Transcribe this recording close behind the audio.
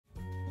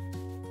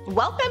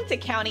Welcome to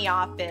County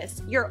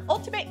Office, your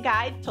ultimate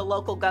guide to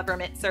local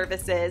government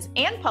services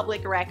and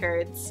public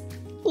records.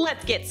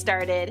 Let's get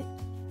started.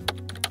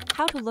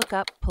 How to look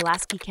up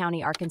Pulaski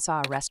County,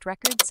 Arkansas arrest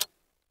records?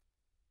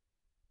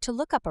 To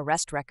look up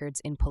arrest records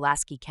in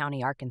Pulaski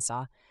County,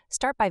 Arkansas,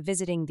 start by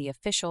visiting the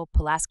official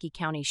Pulaski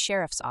County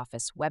Sheriff's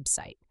Office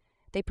website.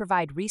 They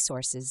provide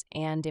resources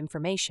and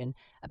information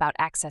about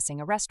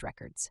accessing arrest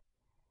records.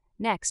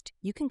 Next,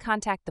 you can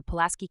contact the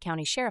Pulaski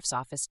County Sheriff's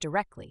Office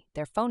directly.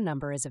 Their phone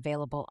number is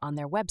available on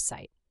their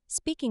website.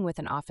 Speaking with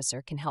an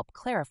officer can help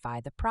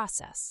clarify the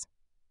process.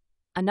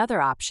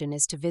 Another option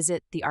is to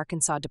visit the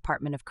Arkansas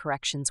Department of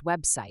Corrections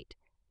website.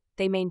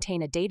 They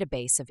maintain a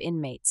database of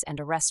inmates and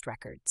arrest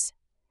records.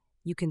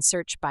 You can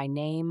search by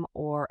name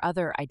or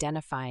other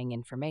identifying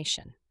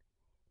information.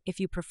 If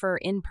you prefer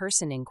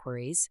in-person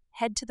inquiries,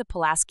 head to the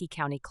Pulaski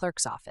County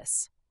Clerk's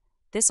office.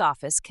 This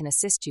office can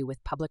assist you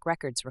with public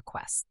records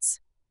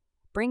requests.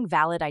 Bring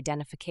valid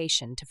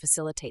identification to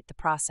facilitate the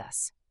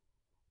process.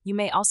 You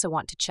may also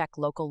want to check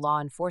local law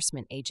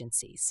enforcement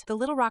agencies. The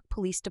Little Rock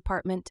Police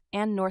Department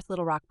and North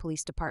Little Rock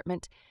Police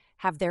Department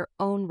have their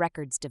own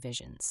records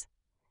divisions.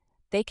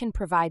 They can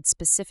provide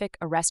specific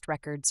arrest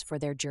records for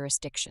their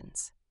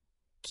jurisdictions.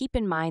 Keep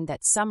in mind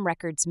that some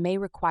records may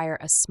require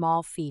a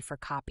small fee for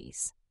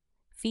copies.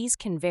 Fees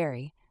can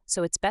vary,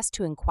 so it's best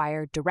to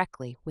inquire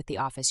directly with the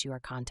office you are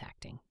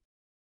contacting.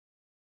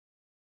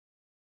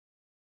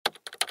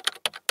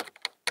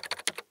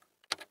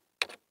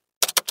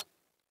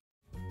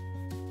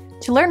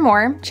 To learn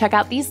more, check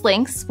out these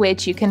links,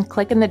 which you can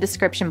click in the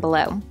description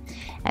below.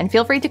 And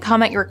feel free to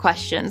comment your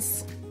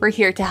questions. We're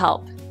here to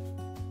help.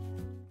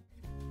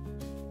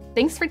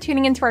 Thanks for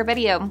tuning into our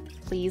video.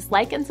 Please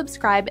like and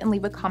subscribe and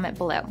leave a comment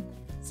below.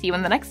 See you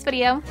in the next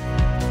video.